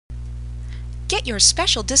Get your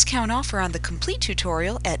special discount offer on the complete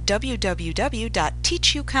tutorial at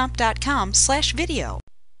www.teachucomp.com/video.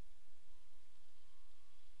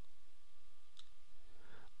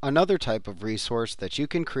 Another type of resource that you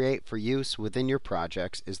can create for use within your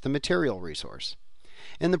projects is the material resource.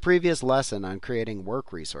 In the previous lesson on creating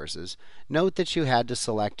work resources, note that you had to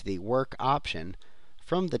select the Work option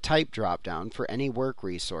from the Type drop-down for any work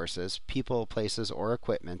resources, people, places, or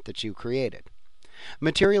equipment that you created.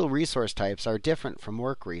 Material resource types are different from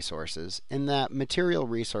work resources in that material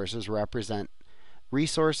resources represent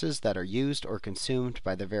resources that are used or consumed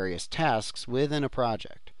by the various tasks within a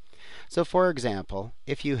project. So for example,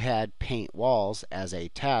 if you had paint walls as a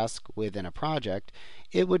task within a project,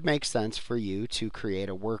 it would make sense for you to create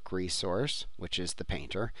a work resource, which is the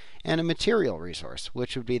painter, and a material resource,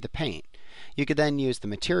 which would be the paint. You could then use the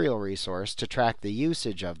material resource to track the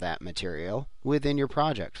usage of that material within your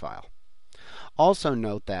project file. Also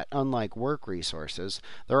note that, unlike work resources,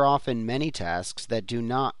 there are often many tasks that do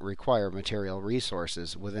not require material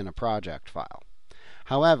resources within a project file.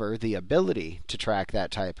 However, the ability to track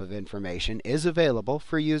that type of information is available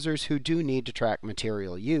for users who do need to track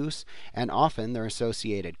material use and often their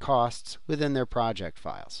associated costs within their project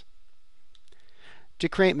files. To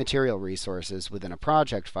create material resources within a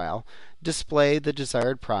project file, display the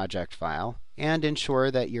desired project file and ensure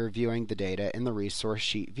that you're viewing the data in the resource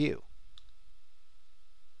sheet view.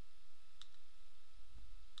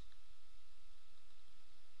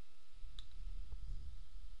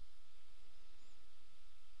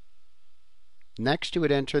 Next, you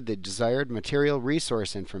would enter the desired material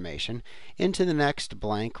resource information into the next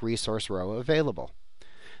blank resource row available.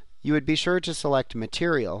 You would be sure to select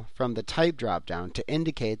Material from the Type drop-down to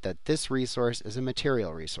indicate that this resource is a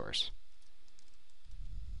material resource.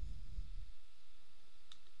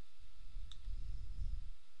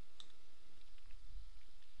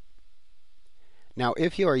 Now,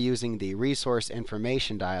 if you are using the Resource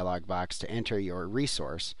Information dialog box to enter your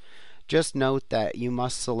resource, just note that you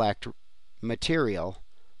must select Material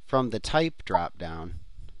from the Type drop-down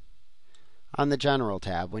on the General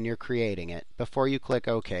tab when you're creating it before you click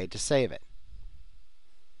OK to save it.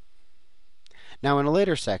 Now in a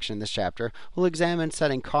later section in this chapter, we'll examine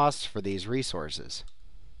setting costs for these resources.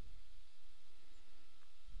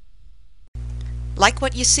 Like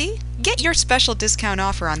what you see? Get your special discount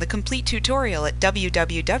offer on the complete tutorial at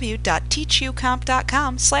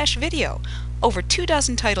www.teachucomp.com/video. Over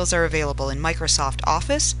 24 titles are available in Microsoft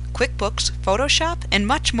Office, QuickBooks, Photoshop, and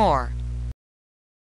much more.